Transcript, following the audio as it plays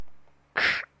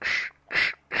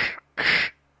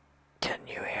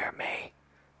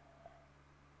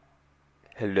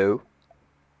Hello?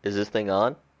 Is this thing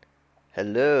on?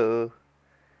 Hello?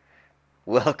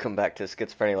 Welcome back to the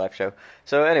Schizophrenia Life Show.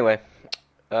 So anyway,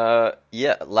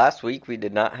 last week we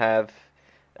did not have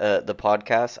the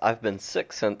podcast. I've been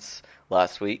sick since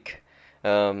last week.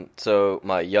 So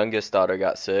my youngest daughter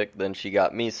got sick, then she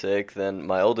got me sick, then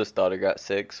my oldest daughter got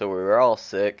sick, so we were all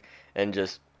sick and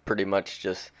just pretty much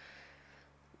just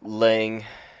laying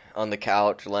on the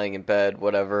couch, laying in bed,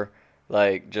 whatever,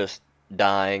 like just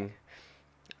dying.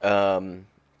 Um,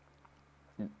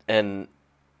 and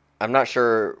I'm not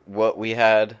sure what we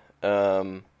had,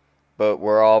 but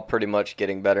we're all pretty much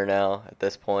getting better now at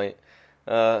this point.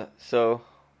 So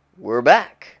we're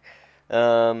back.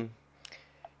 Um,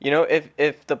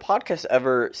 if the podcast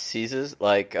ever ceases,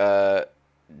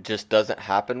 just doesn't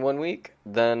happen one week,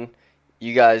 then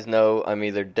you guys know I'm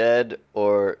either dead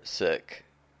or sick.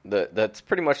 That's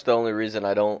pretty much the only reason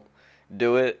I don't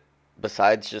do it,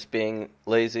 besides just being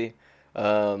lazy.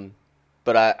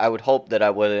 But I would hope that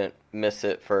I wouldn't miss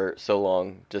it for so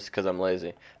long just because I'm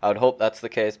lazy. I would hope that's the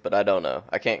case, but I don't know.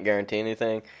 I can't guarantee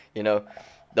anything. The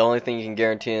only thing you can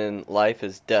guarantee in life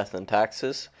is death and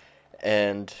taxes,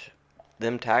 and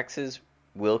them taxes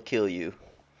will kill you.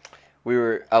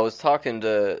 I was talking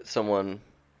to someone.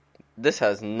 This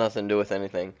has nothing to do with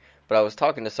anything, but I was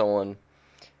talking to someone.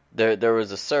 There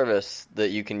was a service that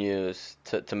you can use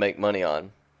to make money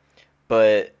on,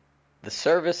 but the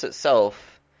service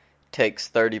itself takes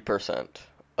 30%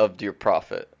 of your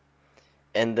profit.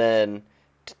 And then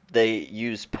they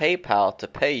use PayPal to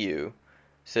pay you.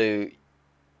 So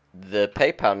the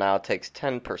PayPal now takes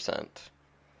 10%.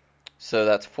 So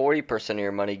that's 40% of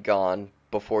your money gone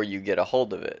before you get a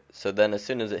hold of it. So then as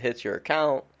soon as it hits your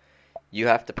account, you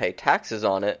have to pay taxes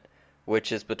on it,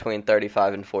 which is between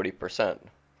 35 and 40%.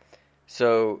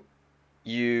 So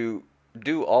you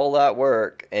do all that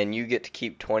work and you get to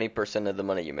keep 20% of the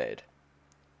money you made.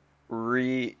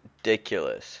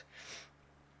 Ridiculous.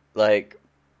 Like,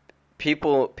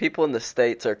 people in the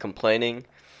States are complaining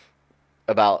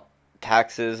about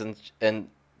taxes and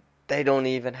they don't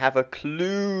even have a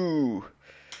clue.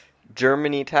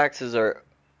 Germany taxes are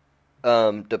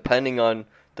depending on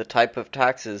the type of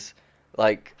taxes,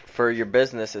 like for your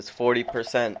business it's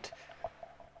 40%.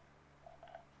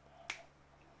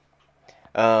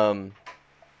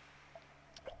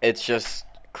 It's just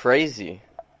crazy.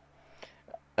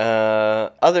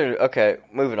 Okay,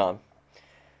 moving on.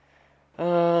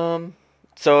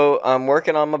 So I'm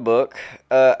working on my book.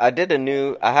 I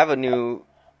have a new,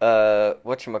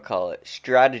 whatchamacallit,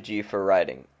 strategy for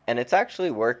writing, and it's actually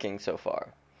working so far.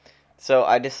 So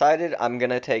I decided I'm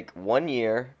gonna take 1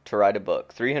 year to write a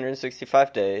book,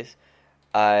 365 days.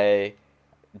 I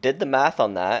did the math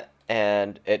on that,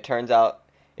 and it turns out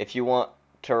if you want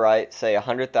to write, say,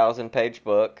 100,000 page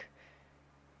book,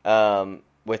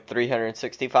 with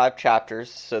 365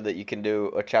 chapters, so that you can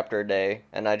do a chapter a day.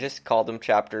 And I just called them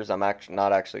chapters. I'm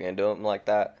not actually going to do them like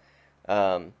that.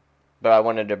 But I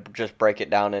wanted to just break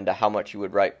it down into how much you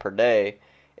would write per day.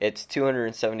 It's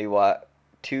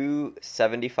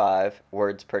 275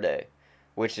 words per day,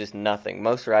 which is nothing.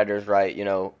 Most writers write,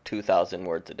 2,000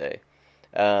 words a day.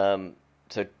 So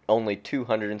only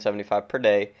 275 per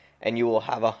day, and you will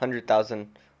have a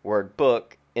 100,000 word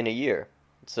book in a year.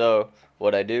 So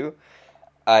what I do,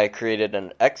 I created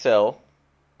an Excel.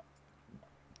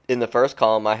 In the first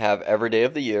column, I have every day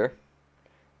of the year.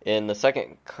 In the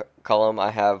second column,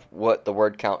 I have what the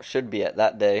word count should be at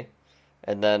that day.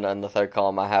 And then on the third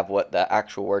column, I have what the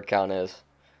actual word count is.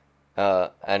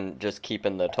 And just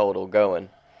keeping the total going.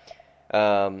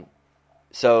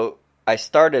 So I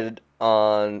started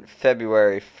on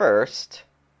February 1st.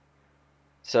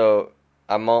 So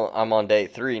I'm on day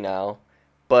 3 now.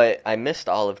 But I missed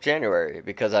all of January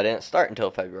because I didn't start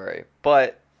until February.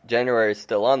 But January is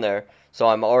still on there, so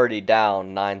I'm already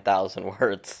down 9,000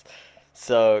 words.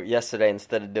 So yesterday,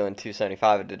 instead of doing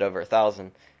 275, I did over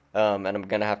 1,000. And I'm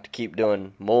going to have to keep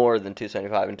doing more than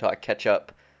 275 until I catch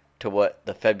up to what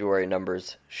the February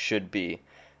numbers should be.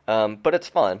 But it's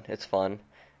fun. It's fun.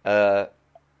 I've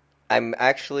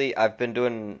been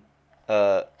doing,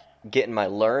 getting my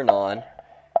learn on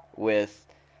with.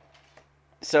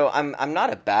 So I'm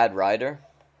not a bad writer.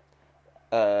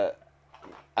 I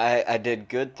did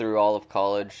good through all of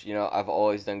college. I've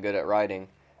always done good at writing.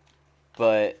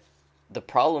 But the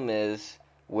problem is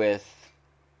with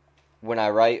when I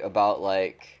write about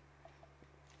like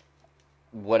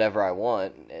whatever I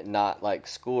want, not like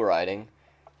school writing,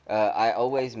 I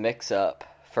always mix up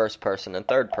first person and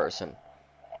third person.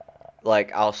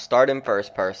 Like I'll start in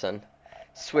first person,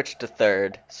 switch to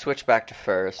third, switch back to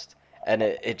first. And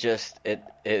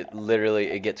it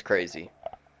literally gets crazy.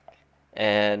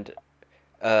 And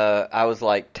I was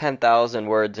like 10,000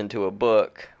 words into a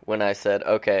book when I said,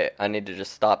 okay, I need to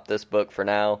just stop this book for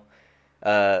now.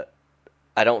 Uh,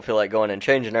 I don't feel like going and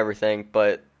changing everything,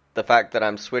 but the fact that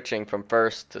I'm switching from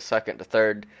first to second to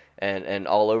third and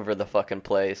all over the fucking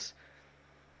place,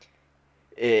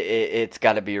 it's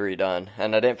got to be redone.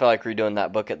 And I didn't feel like redoing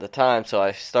that book at the time, so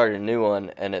I started a new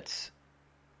one, and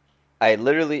I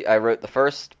wrote the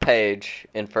first page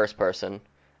in first person,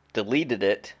 deleted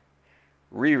it,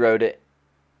 rewrote it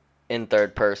in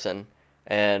third person,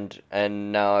 and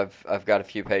now I've got a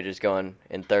few pages going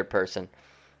in third person.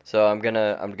 So I'm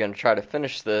gonna try to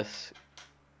finish this,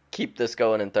 keep this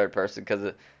going in third person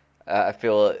because I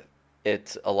feel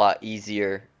it's a lot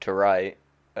easier to write.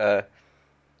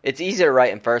 It's easier to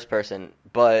write in first person,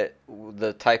 but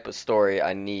the type of story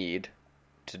I need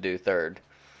to do third.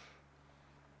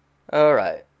 All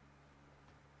right,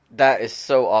 that is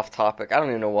so off topic. I don't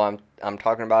even know why I'm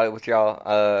talking about it with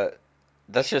y'all.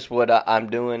 That's just what I'm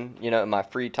doing, in my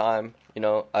free time.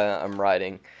 I'm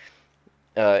writing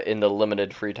in the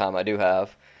limited free time I do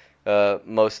have.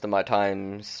 Most of my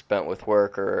time spent with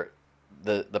work, or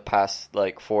the past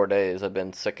like 4 days I've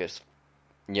been sick as,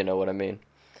 you know what I mean.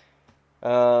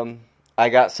 I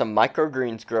got some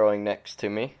microgreens growing next to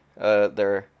me.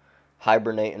 They're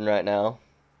hibernating right now,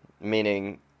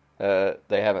 meaning they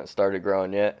haven't started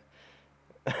growing yet.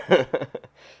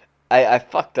 I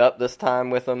fucked up this time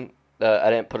with them.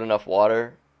 I didn't put enough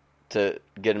water to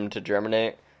get them to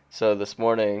germinate. So this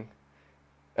morning,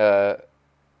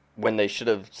 when they should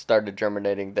have started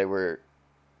germinating, they were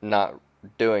not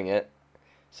doing it.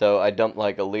 So I dumped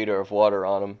like a liter of water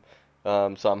on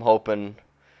them. So I'm hoping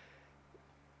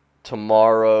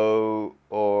tomorrow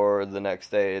or the next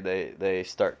day they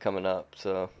start coming up.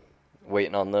 So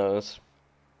waiting on those.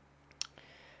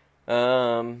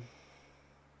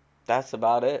 That's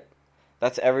about it.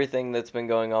 That's everything that's been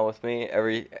going on with me.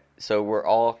 So we're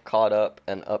all caught up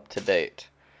and up to date.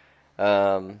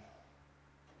 So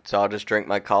I'll just drink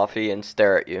my coffee and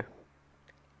stare at you.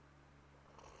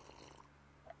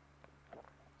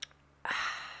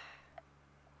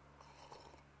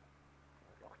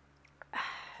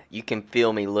 You can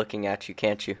feel me looking at you,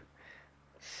 can't you?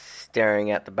 Staring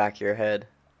at the back of your head.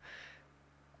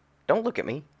 Don't look at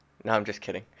me. No, I'm just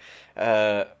kidding.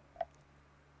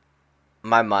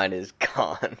 My mind is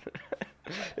gone.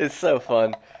 It's so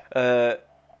fun.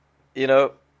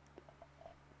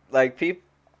 Like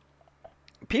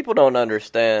people don't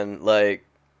understand like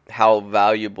how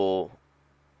valuable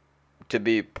to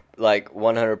be like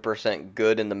 100%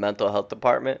 good in the mental health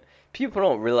department. People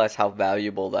don't realize how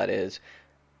valuable that is.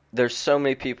 There's so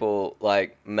many people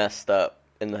like messed up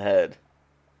in the head,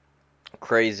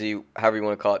 crazy, however you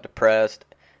want to call it, depressed,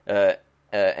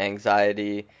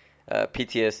 anxiety,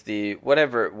 PTSD,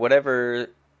 whatever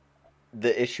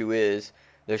the issue is.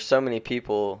 There's so many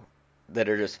people that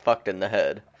are just fucked in the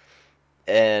head.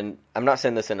 And I'm not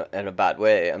saying this in a bad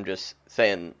way. I'm just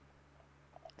saying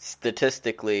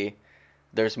statistically,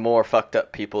 there's more fucked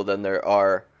up people than there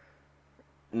are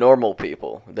normal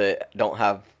people that don't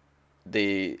have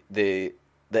that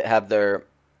have their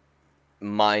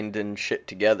mind and shit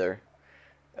together.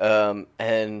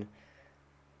 And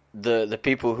the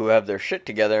people who have their shit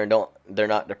together and they're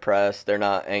not depressed, they're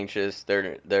not anxious,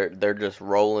 they're just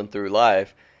rolling through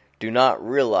life, do not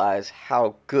realize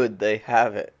how good they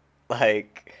have it.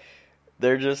 Like,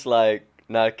 they're just like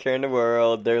not a care in the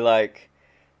world.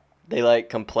 They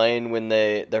complain when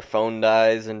their phone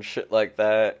dies and shit like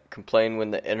that. Complain when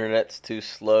the internet's too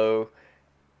slow.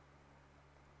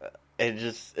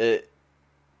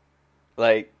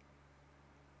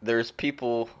 There's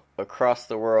people across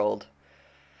the world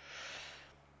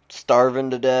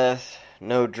starving to death,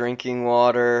 no drinking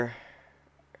water.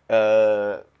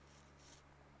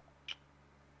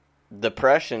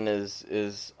 Depression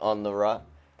is on the rise.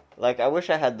 Like, I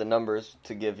wish I had the numbers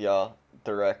to give y'all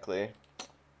directly.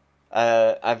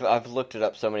 I've looked it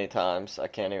up so many times I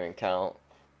can't even count,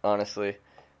 honestly.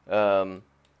 But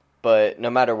no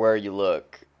matter where you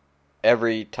look,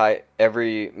 every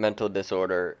mental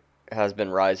disorder has been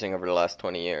rising over the last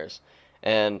 20 years.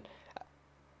 And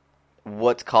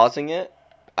what's causing it?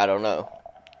 I don't know.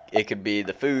 It could be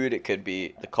the food, it could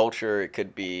be the culture, it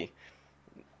could be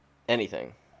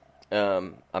anything.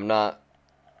 I'm not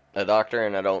a doctor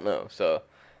and I don't know, so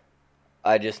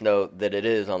I just know that it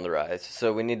is on the rise.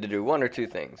 So we need to do one or two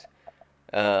things.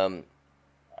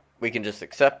 We can just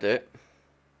accept it,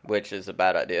 which is a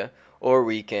bad idea, or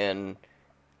we can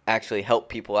actually help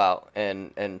people out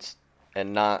and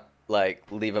not like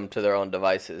leave them to their own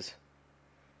devices.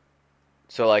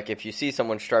 So like if you see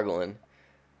someone struggling,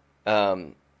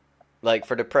 like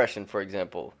for depression, for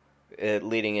example,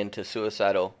 leading into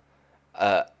suicidal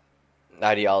uh,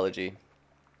 ideology.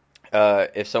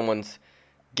 If someone's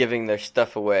giving their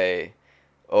stuff away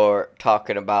or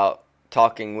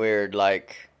talking weird,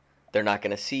 like they're not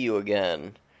going to see you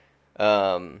again.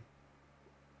 Someone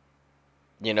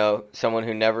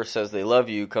who never says they love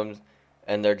you comes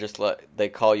and they're just like, they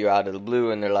call you out of the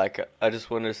blue and they're like, I just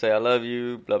wanted to say I love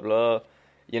you, blah, blah.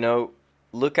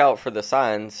 Look out for the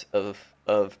signs of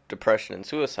depression and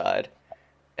suicide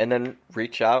and then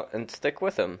reach out and stick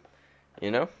with them,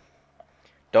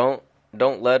 Don't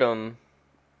let them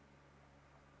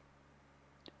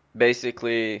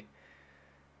basically,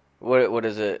 what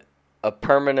is it? A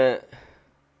permanent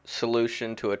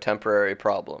solution to a temporary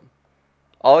problem.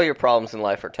 All your problems in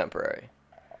life are temporary.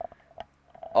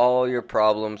 All your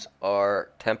problems are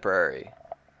temporary.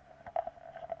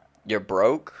 You're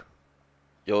broke,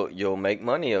 you'll make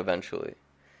money eventually.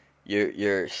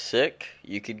 You're sick,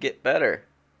 you could get better.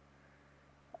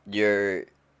 You're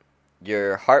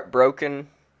heartbroken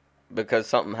because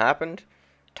something happened.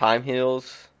 Time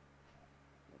heals,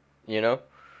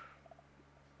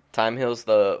 Time heals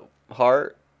the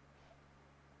heart.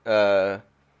 What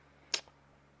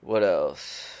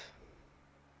else?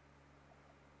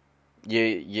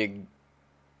 You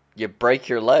break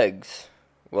your legs.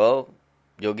 Well,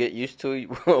 you'll get used to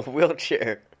a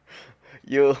wheelchair.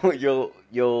 You'll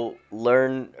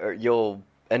learn, or you'll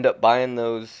end up buying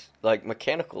those like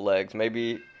mechanical legs.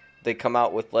 Maybe they come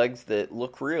out with legs that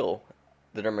look real,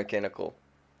 that are mechanical.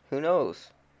 Who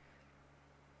knows?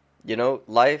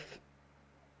 Life.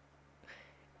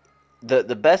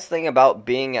 The best thing about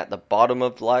being at the bottom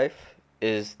of life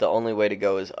is the only way to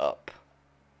go is up.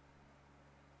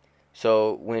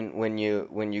 So when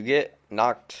you get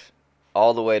knocked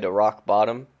all the way to rock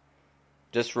bottom,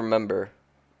 just remember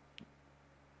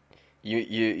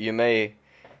you may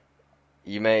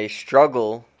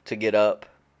struggle to get up,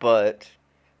 but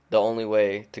the only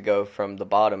way to go from the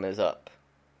bottom is up.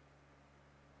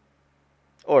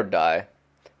 Or die.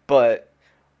 But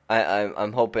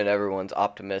I'm hoping everyone's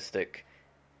optimistic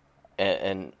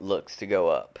and looks to go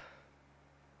up.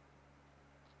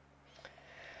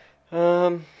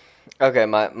 Okay,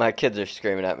 my kids are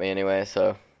screaming at me anyway,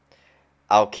 so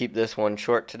I'll keep this one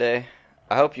short today.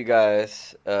 I hope you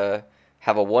guys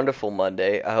have a wonderful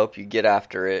Monday. I hope you get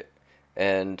after it,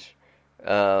 and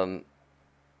I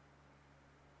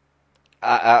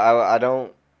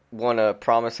don't want to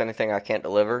promise anything I can't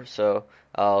deliver, so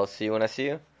I'll see you when I see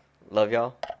you. Love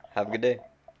y'all. Have a good day.